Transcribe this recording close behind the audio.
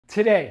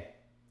Today,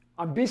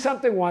 on Be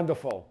Something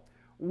Wonderful,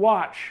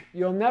 watch,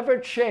 you'll never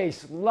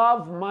chase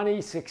love,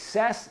 money,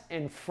 success,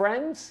 and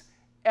friends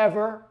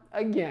ever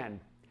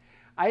again.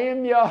 I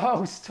am your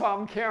host,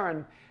 Tom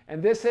Kearin,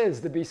 and this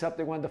is the Be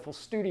Something Wonderful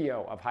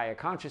studio of higher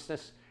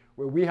consciousness,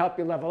 where we help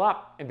you level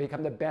up and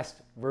become the best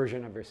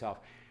version of yourself.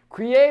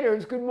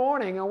 Creators, good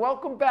morning and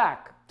welcome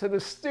back to the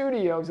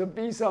studios of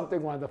Be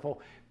Something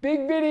Wonderful.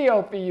 Big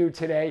video for you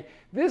today.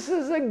 This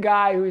is a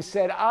guy who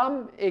said,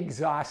 I'm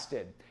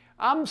exhausted.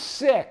 I'm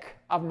sick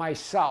of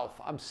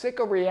myself. I'm sick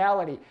of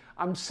reality.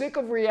 I'm sick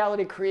of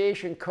reality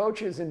creation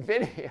coaches and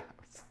videos.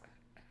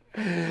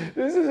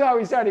 This is how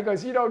he started. He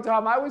goes, you know,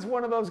 Tom, I was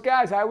one of those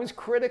guys. I was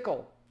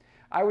critical.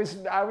 I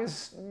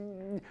was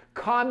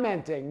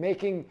commenting,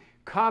 making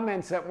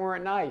comments that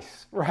weren't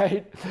nice,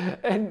 right?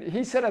 And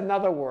he said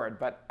another word,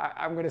 but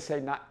I'm going to say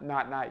not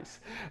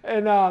nice.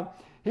 And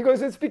he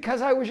goes, it's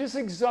because I was just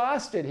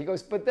exhausted. He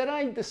goes, but then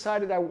I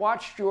decided, I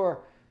watched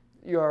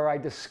I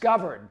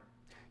discovered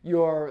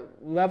your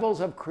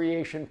levels of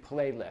creation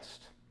playlist.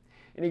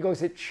 And he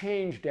goes, it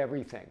changed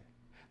everything.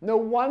 No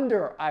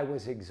wonder I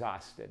was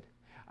exhausted.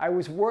 I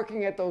was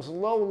working at those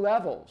low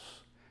levels,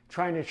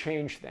 trying to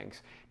change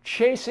things.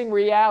 Chasing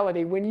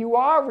reality when you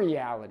are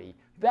reality,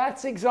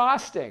 that's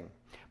exhausting.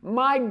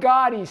 My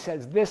God, he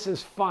says, this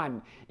is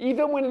fun,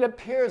 even when it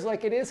appears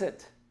like it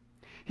isn't.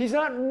 He's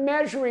not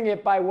measuring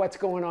it by what's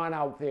going on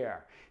out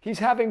there. He's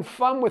having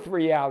fun with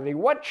reality.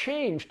 What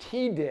changed?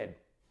 He did.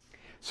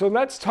 So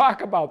let's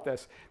talk about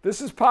this. This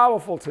is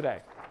powerful today.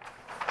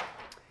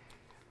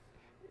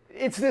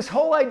 It's this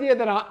whole idea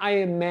that I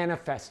am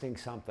manifesting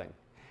something.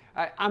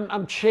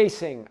 I'm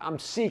chasing, I'm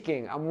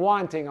seeking, I'm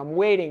wanting, I'm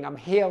waiting, I'm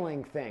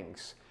healing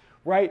things,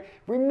 right?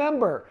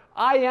 Remember,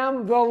 I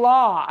am the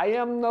law, I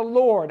am the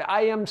Lord,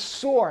 I am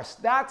source.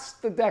 That's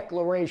the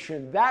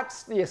declaration,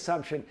 that's the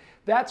assumption.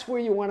 That's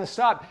where you want to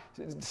stop.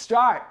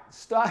 Start,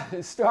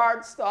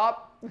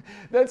 stop.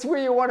 That's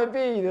where you want to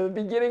be, the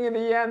beginning and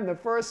the end, the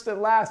first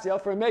and last, the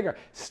Alpha and Omega.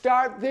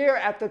 Start there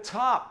at the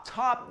top,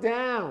 top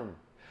down.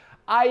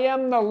 I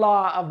am the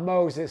law of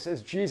Moses,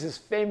 as Jesus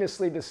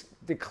famously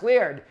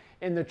declared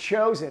in The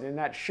Chosen, in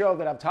that show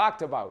that I've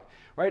talked about,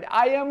 right?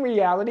 I am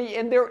reality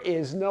and there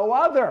is no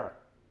other,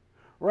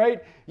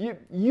 right?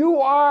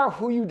 You are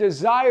who you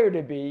desire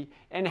to be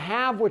and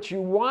have what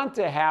you want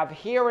to have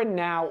here and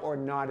now or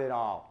not at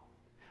all,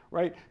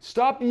 right?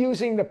 Stop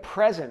using the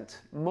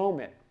present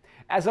moment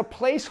as a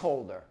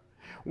placeholder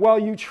while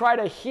you try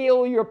to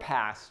heal your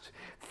past,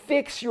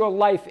 fix your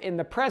life in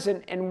the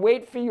present, and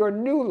wait for your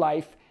new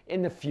life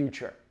in the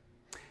future.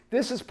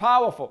 This is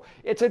powerful.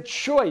 It's a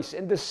choice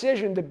and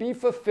decision to be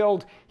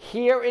fulfilled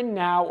here and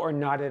now or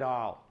not at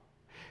all.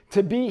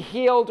 To be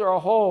healed or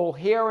whole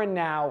here and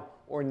now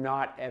or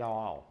not at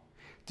all.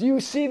 Do you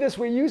see this?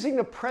 We're using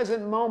the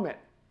present moment,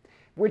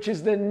 which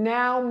is the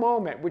now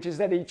moment, which is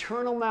that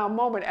eternal now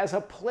moment, as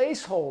a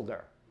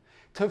placeholder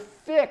to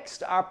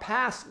fix our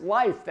past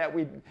life that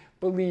we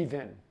believe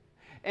in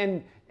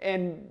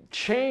and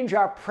change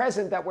our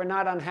present that we're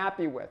not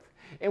unhappy with.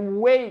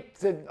 And wait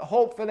to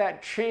hope for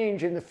that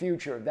change in the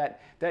future,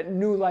 that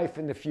new life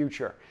in the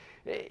future.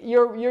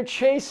 You're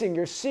chasing,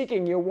 you're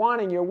seeking, you're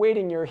wanting, you're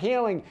waiting, you're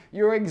healing,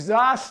 you're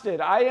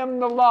exhausted. I am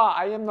the law,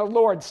 I am the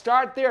Lord.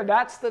 Start there,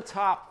 that's the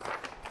top.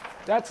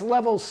 That's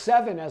level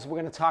 7, as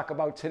we're going to talk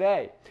about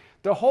today.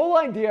 The whole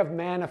idea of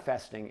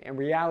manifesting and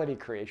reality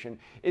creation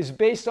is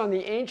based on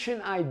the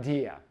ancient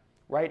idea,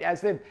 right?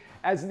 As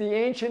the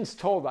ancients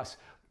told us,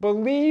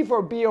 believe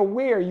or be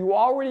aware you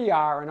already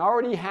are and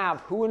already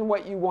have who and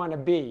what you want to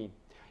be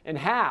and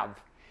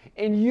have,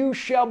 and you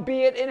shall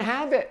be it and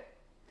have it.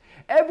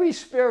 Every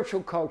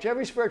spiritual coach,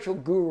 every spiritual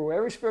guru,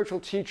 every spiritual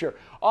teacher,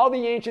 all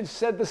the ancients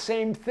said the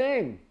same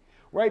thing,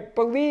 right?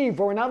 Believe,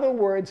 or in other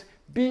words,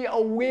 be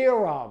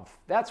aware of.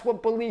 That's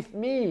what belief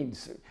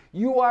means.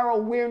 You are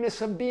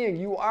awareness of being.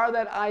 You are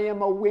that I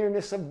am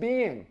awareness of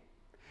being.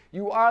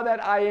 You are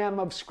that I am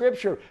of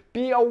Scripture.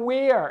 Be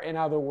aware, in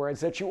other words,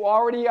 that you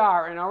already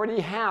are and already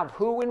have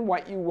who and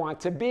what you want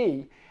to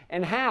be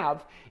and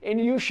have,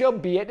 and you shall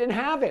be it and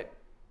have it.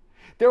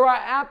 There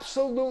are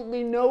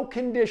absolutely no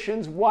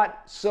conditions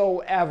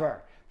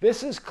whatsoever.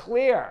 This is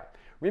clear.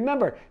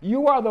 Remember,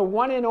 you are the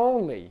one and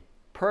only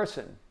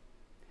person,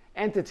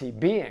 entity,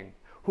 being,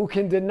 who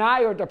can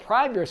deny or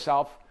deprive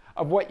yourself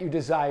of what you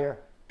desire,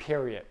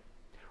 period.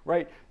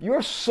 Right?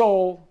 Your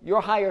soul,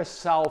 your higher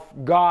self,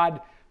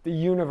 God, the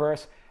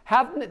universe,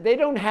 they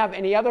don't have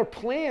any other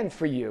plan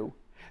for you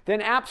than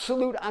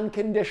absolute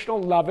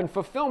unconditional love and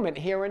fulfillment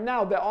here and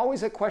now.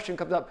 Always a question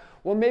comes up,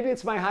 well, maybe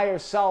it's my higher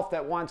self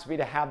that wants me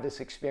to have this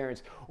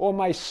experience, or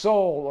my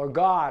soul, or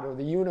God, or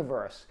the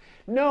universe.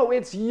 No,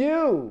 it's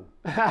you.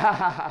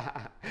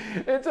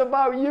 It's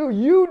about you.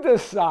 You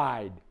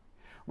decide,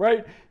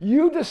 right?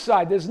 You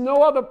decide. There's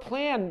no other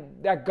plan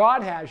that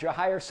God has, your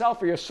higher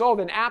self or your soul,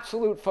 than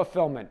absolute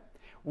fulfillment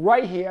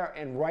right here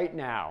and right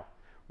now.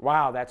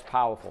 Wow, that's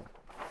powerful.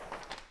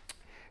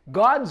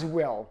 God's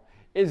will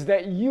is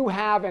that you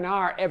have and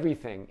are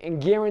everything,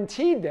 and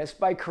guaranteed this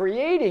by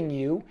creating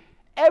you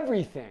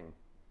everything.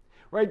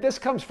 Right? This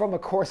comes from A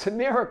Course in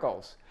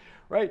Miracles.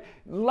 right?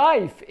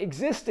 Life,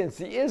 existence,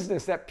 the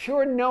isness, that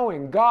pure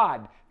knowing,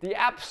 God, the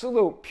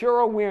absolute,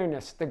 pure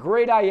awareness, the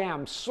great I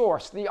am,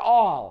 source, the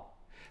all.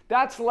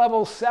 That's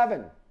level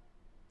 7.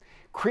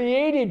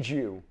 Created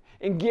you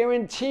and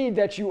guaranteed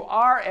that you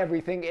are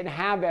everything and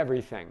have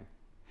everything.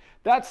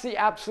 That's the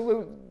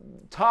absolute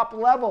top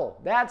level.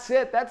 That's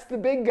it. That's the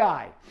big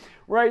guy,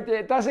 right?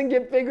 It doesn't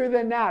get bigger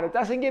than that. It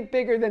doesn't get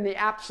bigger than the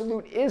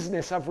absolute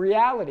isness of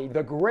reality,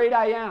 the great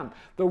I am,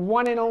 the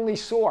one and only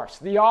source,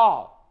 the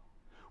all,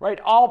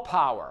 right? All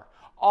power,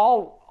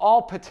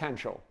 all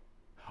potential,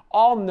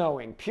 all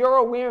knowing, pure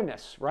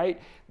awareness, right?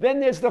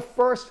 Then there's the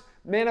first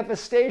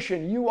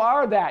manifestation. You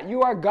are that.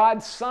 You are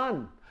God's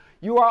son.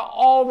 You are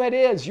all that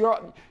is. You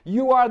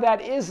are that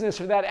isness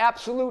or that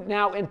absolute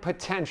now in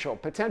potential.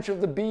 Potential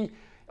to be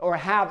or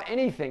have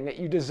anything that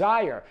you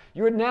desire.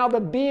 You're now the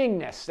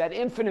beingness, that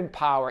infinite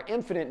power,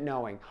 infinite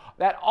knowing.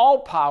 That all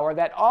power,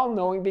 that all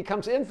knowing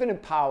becomes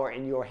infinite power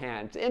in your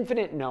hands,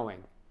 infinite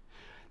knowing.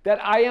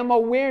 That I am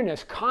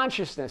awareness,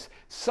 consciousness,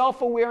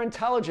 self-aware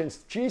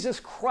intelligence, Jesus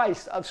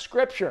Christ of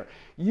Scripture.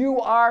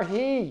 You are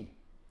He.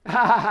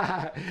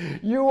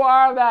 You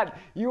are that.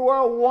 You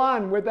are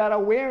one with that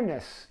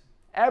awareness.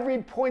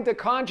 Every point of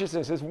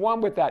consciousness is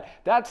one with that.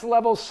 That's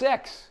level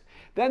 6.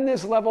 Then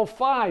there's level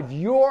 5,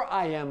 your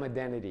I am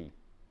identity.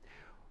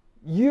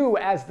 You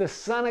as the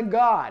Son of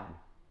God,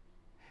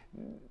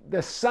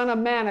 the Son of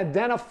Man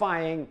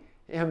identifying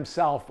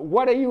himself.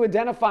 What are you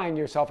identifying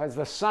yourself as?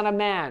 The Son of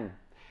Man,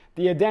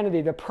 the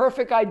identity, the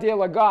perfect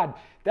ideal of God,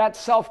 that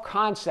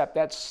self-concept,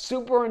 that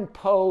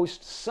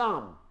superimposed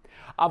sum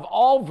of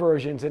all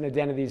versions and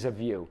identities of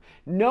you,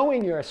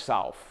 knowing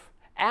yourself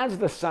as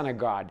the Son of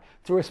God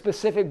through a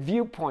specific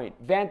viewpoint,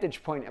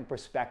 vantage point, and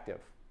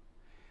perspective.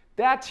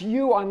 That's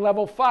you on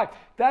level 5.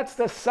 That's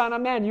the Son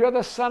of Man. You're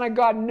the Son of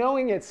God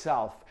knowing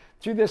itself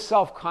through this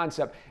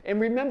self-concept. And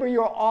remember,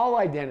 you're all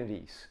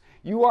identities.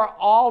 You are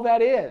all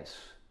that is.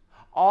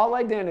 All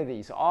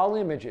identities, all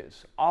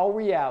images, all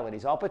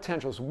realities, all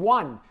potentials,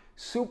 one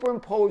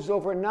superimposed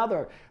over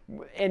another,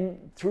 and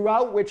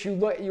throughout which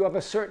you have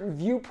a certain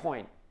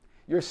viewpoint.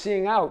 You're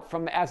seeing out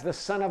from as the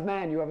Son of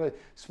Man. You have a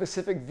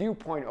specific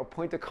viewpoint or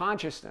point of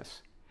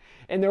consciousness.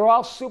 And they're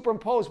all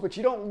superimposed, but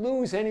you don't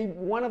lose any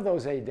one of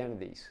those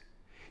identities.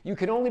 You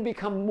can only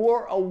become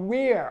more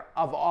aware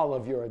of all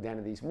of your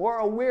identities, more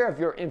aware of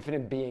your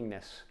infinite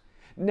beingness.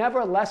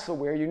 Never less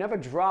aware. You never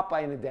drop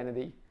by an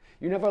identity.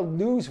 You never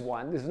lose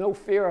one. There's no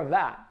fear of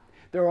that.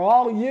 They're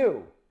all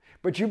you,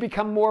 but you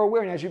become more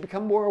aware. And as you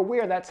become more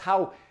aware, that's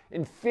how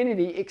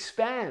infinity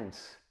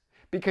expands.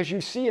 Because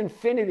you see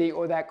infinity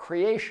or that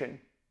creation,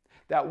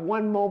 that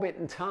one moment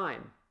in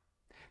time,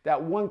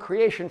 that one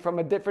creation from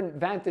a different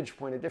vantage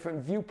point, a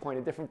different viewpoint,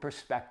 a different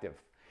perspective.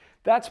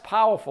 That's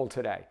powerful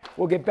today.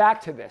 We'll get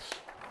back to this.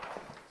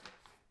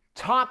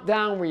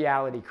 Top-down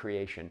reality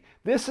creation.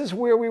 This is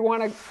where we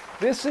want to,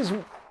 this is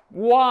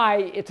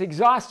why it's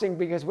exhausting,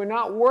 because we're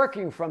not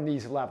working from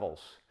these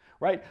levels,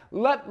 right?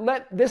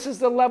 This is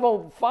the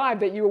level 5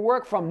 that you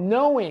work from,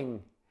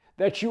 knowing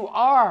that you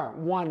are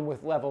one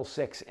with level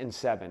 6 and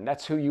 7.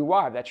 That's who you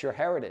are. That's your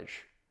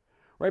heritage,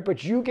 right?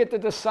 But you get to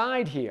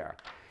decide here.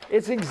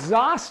 It's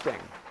exhausting.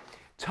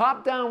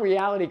 Top-down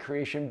reality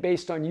creation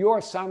based on your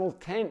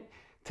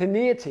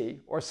simultaneity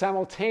or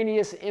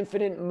simultaneous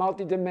infinite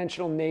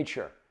multidimensional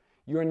nature.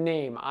 Your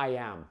name, I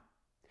am,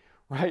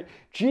 right?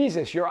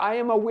 Jesus, your I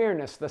am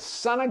awareness, the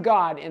Son of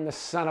God and the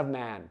Son of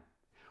Man,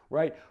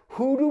 right?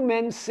 Who do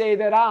men say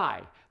that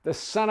I, the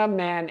Son of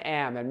Man,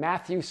 am? In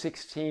Matthew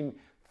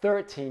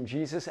 16:13,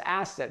 Jesus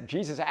asked that.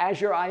 Jesus, as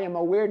your I am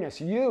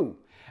awareness, you,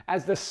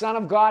 as the Son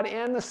of God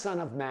and the Son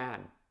of Man,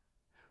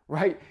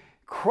 right?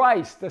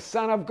 Christ, the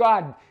Son of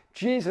God,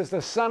 Jesus,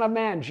 the Son of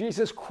Man,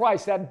 Jesus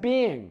Christ, that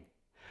being,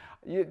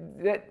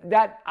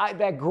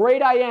 that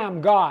great I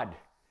am, God,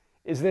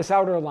 is this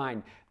outer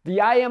line.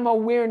 The I am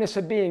awareness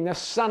of being, the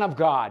Son of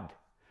God,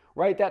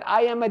 right? That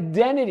I am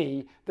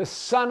identity, the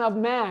Son of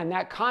Man,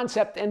 that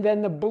concept, and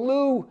then the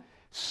blue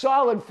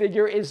solid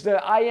figure is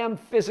the I am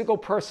physical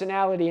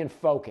personality and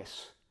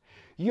focus.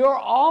 You're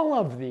all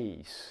of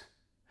these,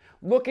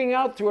 looking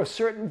out through a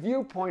certain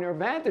viewpoint or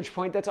vantage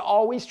point that's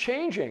always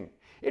changing.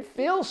 It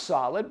feels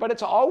solid, but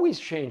it's always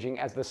changing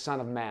as the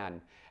Son of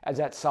Man, as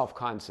that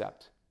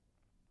self-concept.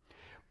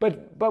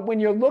 But when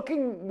you're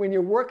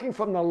working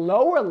from the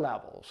lower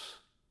levels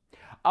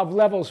of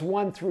levels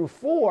 1 through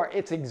 4,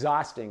 it's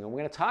exhausting. And we're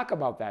going to talk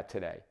about that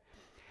today.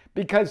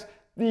 Because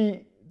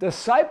the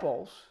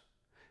disciples,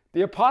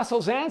 the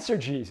apostles, answer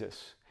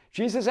Jesus.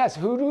 Jesus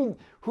asks, who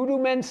do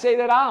men say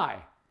that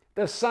I,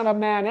 the Son of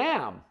Man,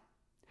 am?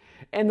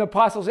 And the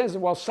apostles answer,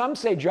 well, some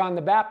say John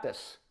the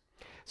Baptist,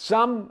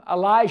 some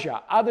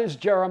Elijah, others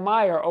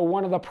Jeremiah or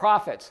one of the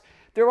prophets.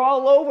 They're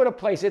all over the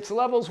place. It's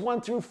levels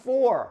 1 through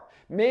 4.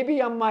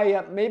 Maybe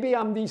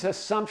I'm these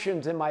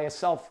assumptions in my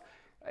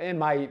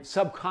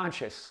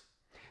subconscious,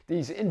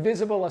 these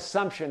invisible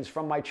assumptions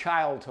from my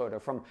childhood or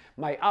from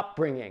my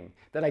upbringing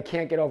that I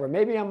can't get over.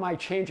 Maybe I'm my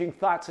changing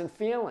thoughts and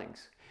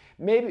feelings.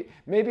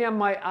 Maybe I'm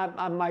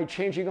my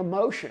changing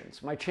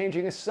emotions, my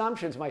changing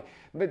assumptions,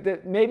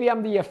 maybe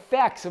I'm the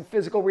effects of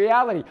physical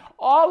reality.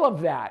 All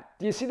of that.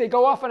 Do you see? They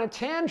go off on a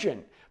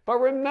tangent. But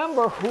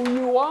remember who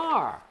you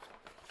are.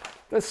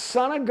 The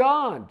Son of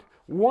God,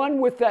 one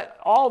with the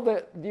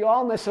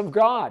allness of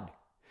God.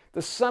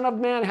 The Son of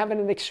Man having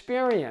an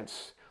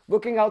experience,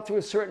 looking out to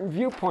a certain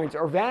viewpoint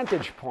or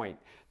vantage point.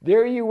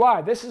 There you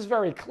are. This is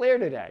very clear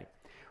today,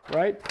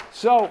 right?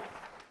 So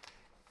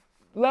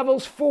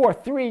levels 4,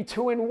 3,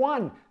 2, and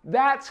 1.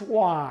 That's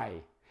why.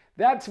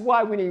 That's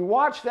why when you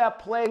watch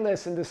that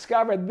playlist and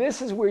discover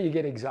this is where you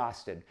get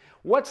exhausted.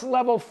 What's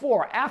level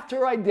 4?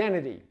 After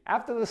identity,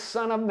 after the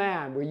Son of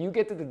Man, where you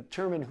get to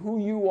determine who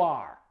you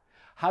are,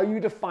 how you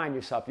define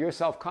yourself, your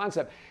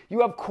self-concept.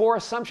 You have core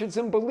assumptions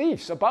and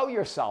beliefs about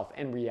yourself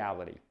and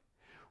reality,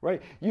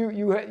 right?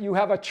 You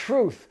have a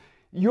truth.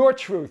 Your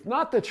truth,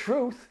 not the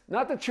truth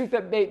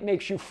that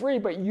makes you free,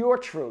 but your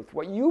truth,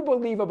 what you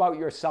believe about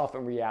yourself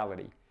and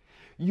reality.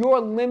 Your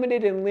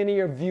limited and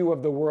linear view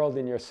of the world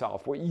and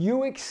yourself, what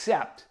you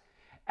accept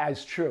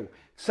as true.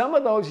 Some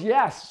of those,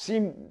 yes,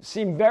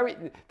 seem very,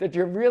 that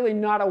you're really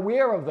not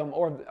aware of them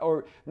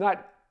or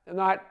not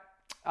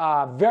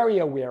very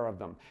aware of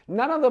them.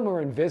 None of them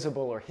are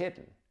invisible or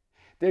hidden.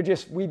 They're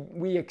just, we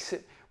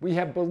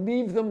have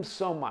believed them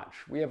so much,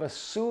 we have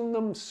assumed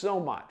them so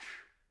much,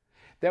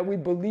 that we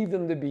believe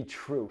them to be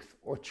truth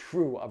or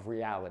true of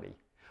reality,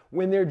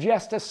 when they're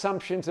just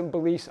assumptions and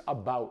beliefs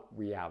about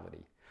reality,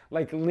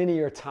 like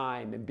linear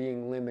time and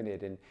being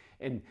limited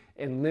and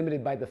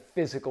limited by the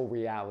physical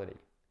reality,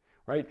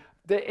 right?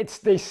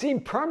 They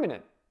seem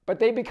permanent, but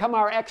they become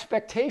our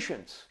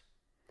expectations,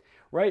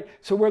 right?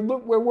 So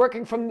we're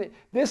working from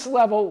this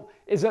level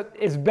is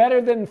better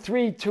than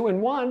 3, 2,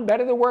 and 1,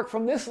 better to work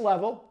from this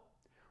level,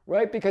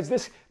 right? Because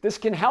this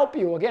can help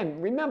you. Again,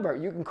 remember,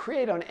 you can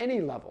create on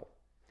any level.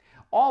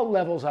 All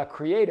levels are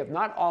creative.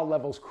 Not all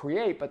levels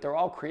create, but they're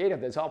all creative.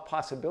 There's all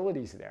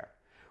possibilities there,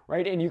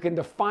 right? And you can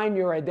define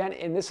your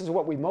identity, and this is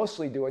what we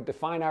mostly do,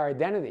 define our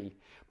identity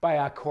by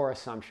our core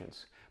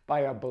assumptions,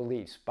 by our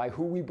beliefs, by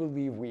who we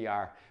believe we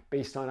are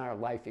based on our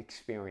life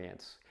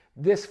experience,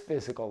 this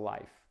physical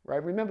life,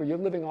 right? Remember, you're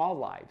living all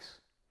lives,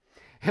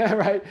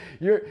 right?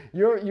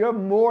 You're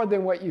more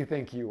than what you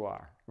think you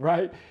are,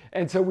 right?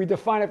 And so we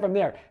define it from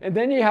there. And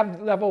then you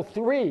have level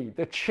 3,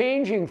 the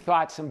changing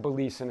thoughts and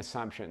beliefs and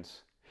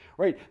assumptions.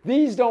 Right?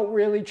 These don't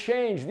really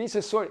change.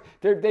 These are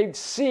they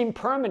seem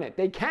permanent.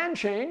 They can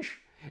change,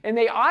 and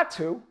they ought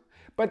to,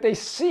 but they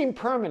seem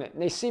permanent,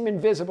 and they seem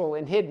invisible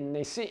and hidden.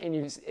 They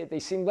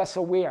seem less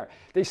aware.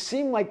 They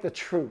seem like the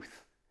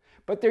truth,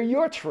 but they're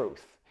your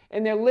truth,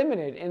 and they're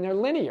limited, and they're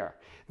linear.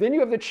 Then you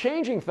have the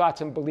changing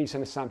thoughts and beliefs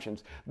and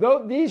assumptions.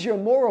 Though these you're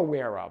more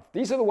aware of.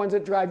 These are the ones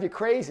that drive you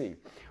crazy,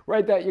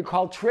 right? That you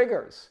call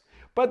triggers.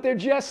 But they're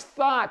just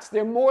thoughts.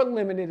 They're more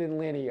limited and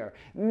linear.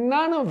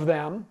 None of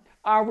them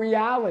are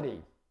reality.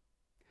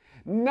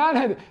 None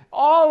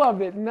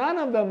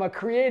of them are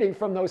creating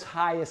from those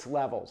highest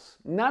levels.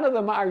 None of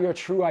them are your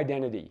true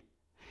identity.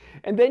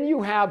 And then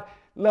you have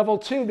level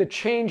 2, the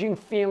changing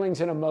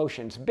feelings and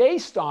emotions,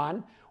 based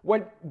on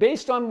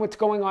what's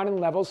going on in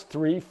levels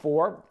 3,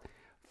 4,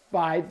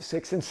 5,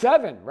 6, and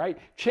 7, right?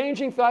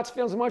 Changing thoughts,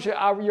 feelings, emotions.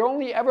 You're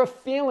only ever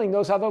feeling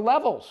those other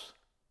levels.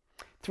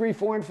 3,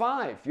 4, and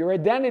 5. Your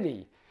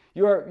identity,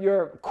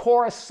 your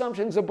core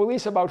assumptions and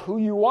beliefs about who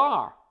you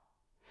are.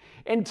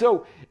 And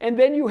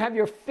then you have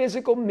your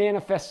physical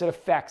manifested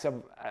effects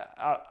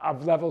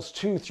of levels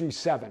 2 through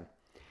 7.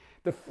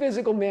 The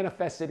physical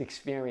manifested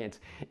experience.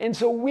 And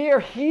so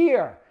we're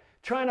here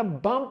trying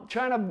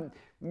to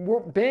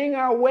bang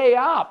our way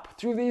up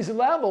through these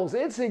levels.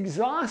 It's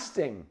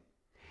exhausting.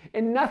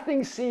 And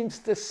nothing seems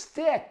to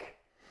stick.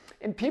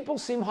 And people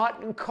seem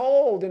hot and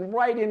cold and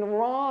right and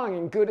wrong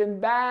and good and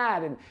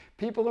bad. And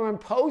people are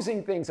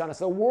imposing things on us.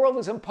 The world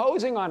is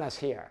imposing on us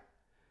here.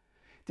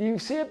 Do you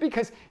see it?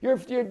 Because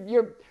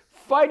you're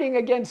fighting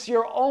against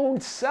your own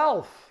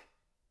self,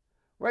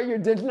 right? You're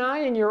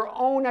denying your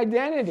own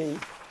identity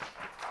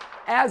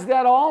as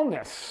that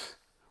allness,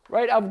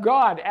 right, of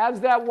God, as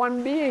that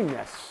one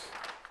beingness.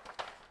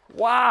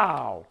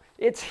 Wow.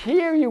 It's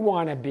here you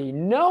want to be,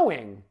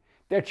 knowing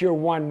that you're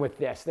one with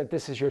this, that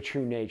this is your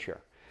true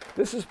nature.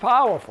 This is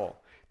powerful.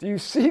 Do you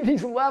see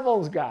these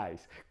levels,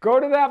 guys?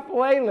 Go to that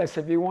playlist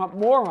if you want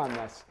more on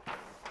this.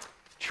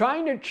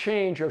 Trying to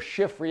change or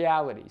shift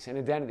realities and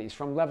identities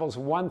from levels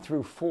 1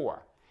 through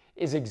 4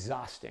 is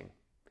exhausting.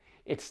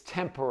 It's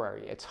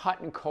temporary, it's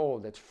hot and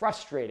cold, it's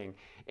frustrating,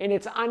 and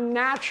it's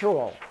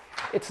unnatural.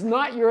 It's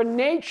not your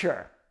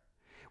nature.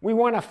 We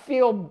want to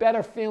feel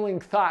better feeling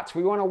thoughts.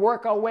 We want to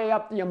work our way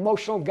up the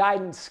emotional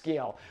guidance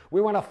scale.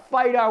 We want to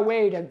fight our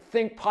way to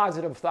think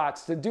positive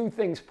thoughts, to do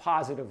things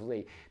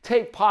positively,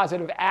 take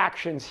positive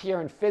actions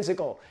here in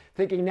physical,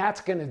 thinking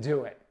that's going to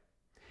do it.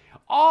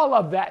 All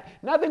of that,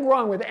 nothing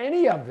wrong with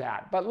any of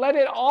that, but let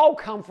it all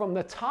come from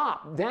the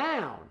top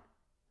down,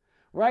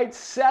 right?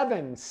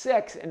 7,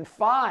 6, and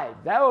 5,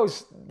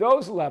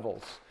 those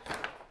levels,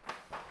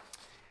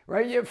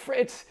 right?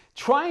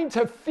 trying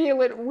to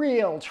feel it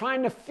real,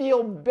 trying to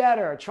feel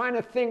better, trying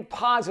to think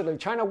positively,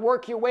 trying to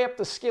work your way up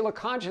the scale of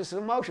conscious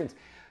emotions.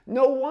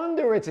 No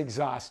wonder it's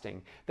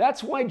exhausting.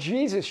 That's why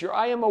Jesus, your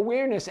I am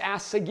awareness,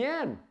 asks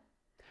again.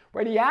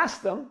 Right? He asks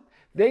them.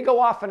 They go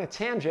off on a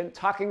tangent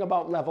talking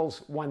about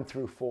levels 1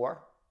 through 4,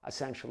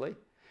 essentially.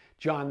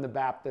 John the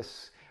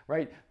Baptist,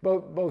 right?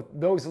 Both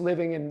those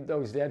living and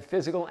those dead,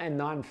 physical and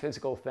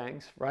non-physical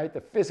things, right? The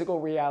physical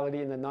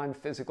reality and the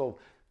non-physical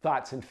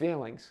thoughts and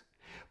feelings.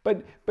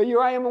 But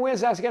your I am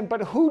awareness asks again,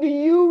 but who do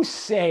you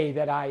say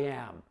that I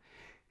am?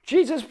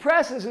 Jesus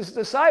presses his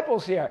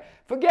disciples here.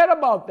 Forget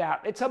about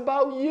that. It's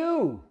about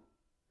you.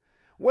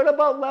 What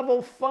about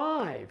level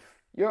 5?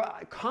 Your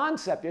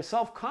concept, your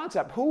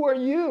self-concept. Who are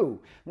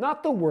you?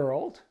 Not the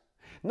world,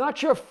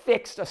 not your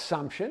fixed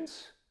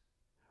assumptions,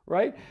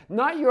 right?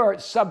 Not your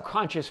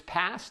subconscious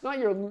past,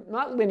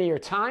 not linear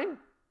time,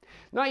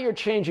 not your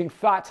changing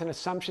thoughts and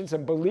assumptions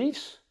and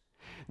beliefs,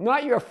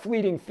 not your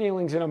fleeting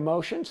feelings and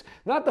emotions,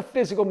 not the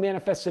physical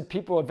manifested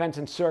people, events,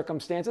 and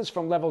circumstances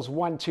from levels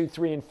 1, 2,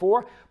 3, and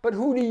 4, but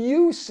who do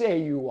you say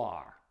you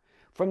are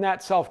from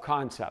that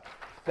self-concept?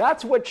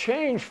 That's what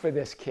changed for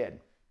this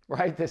kid.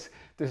 Right, this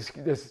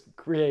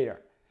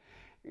creator.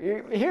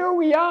 Here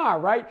we are,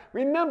 right?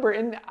 Remember,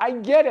 and I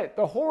get it,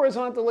 the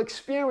horizontal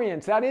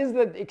experience, that is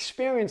the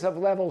experience of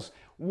levels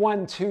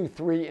 1, 2,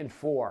 3, and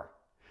 4.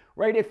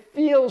 Right? It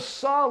feels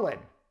solid.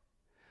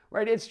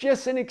 Right? It's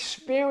just an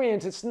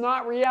experience. It's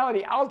not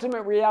reality.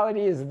 Ultimate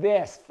reality is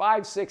this,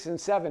 5, 6,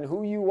 and 7,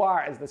 who you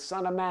are as the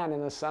Son of Man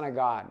and the Son of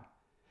God.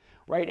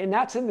 Right? And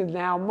that's in the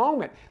now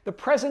moment. The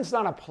present's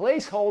not a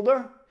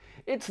placeholder.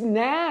 It's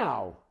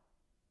now.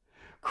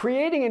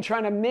 Creating and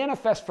trying to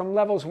manifest from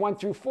levels 1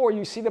 through 4,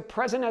 you see the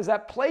present as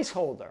that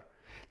placeholder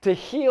to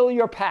heal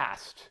your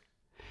past,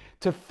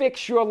 to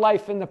fix your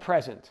life in the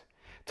present,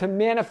 to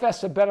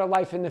manifest a better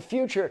life in the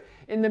future.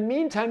 In the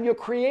meantime, you're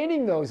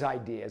creating those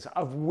ideas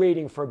of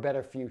waiting for a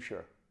better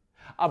future,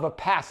 of a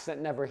past that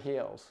never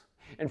heals,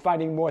 and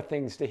finding more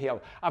things to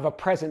heal, of a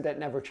present that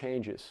never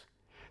changes.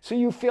 So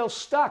you feel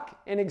stuck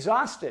and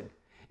exhausted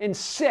and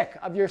sick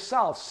of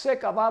yourself,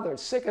 sick of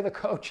others, sick of the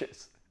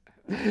coaches.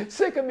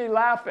 Sick of me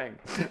laughing.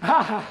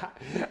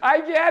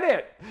 I get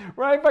it,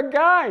 right? But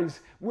guys,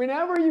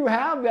 whenever you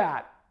have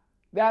that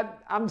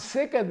I'm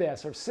sick of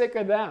this or sick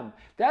of them,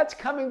 that's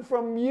coming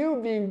from you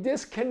being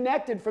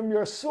disconnected from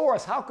your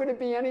source. How could it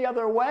be any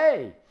other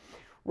way,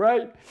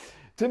 right?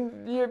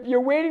 You're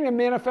waiting to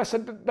manifest a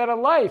better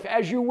life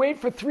as you wait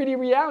for 3D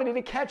reality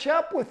to catch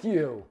up with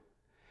you.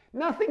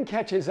 Nothing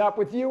catches up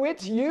with you.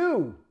 It's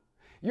you.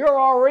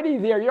 You're already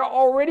there. You're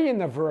already in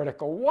the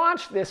vertical.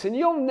 Watch this and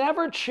you'll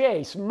never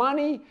chase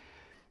money,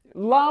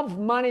 love,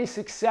 money,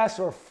 success,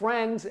 or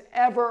friends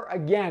ever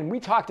again. We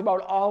talked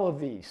about all of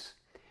these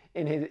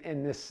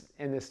in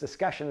this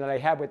discussion that I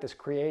had with this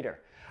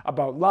creator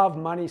about love,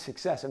 money,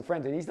 success, and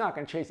friends. And he's not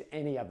going to chase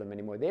any of them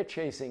anymore. They're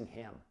chasing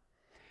him.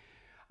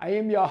 I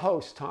am your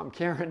host, Tom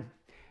Kearin,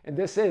 and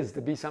this is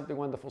the Be Something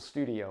Wonderful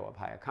studio of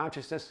higher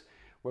consciousness,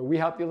 where we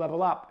help you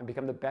level up and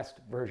become the best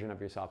version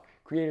of yourself.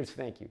 Creators,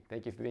 thank you.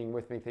 Thank you for being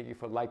with me. Thank you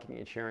for liking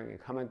and sharing and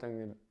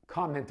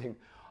commenting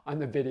on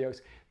the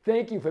videos.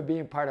 Thank you for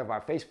being part of our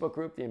Facebook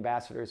group, The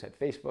Ambassadors, at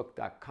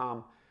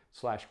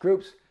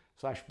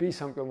facebook.com/groups/Be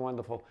Something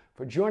Wonderful,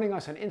 for joining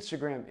us on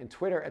Instagram and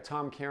Twitter at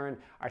Tom Kearin,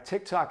 our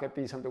TikTok at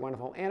Be Something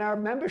Wonderful, and our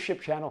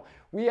membership channel.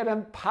 We had a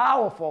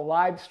powerful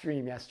live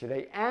stream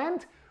yesterday,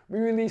 and we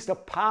released a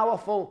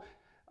powerful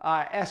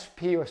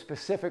SP or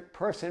specific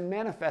person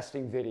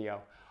manifesting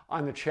video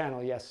on the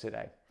channel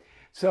yesterday.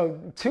 So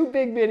 2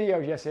 big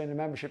videos yesterday in the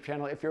membership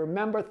channel. If you're a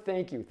member,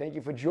 thank you. Thank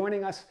you for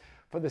joining us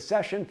for the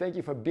session. Thank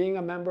you for being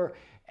a member.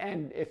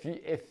 And if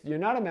you're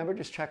not a member,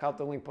 just check out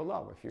the link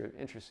below if you're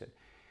interested.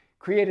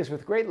 Creators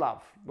with great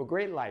love, with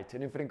great light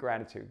and infinite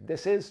gratitude.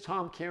 This is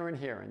Tom Kearin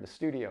here in the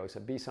studios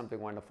of Be Something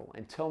Wonderful.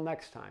 Until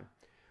next time,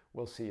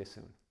 we'll see you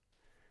soon.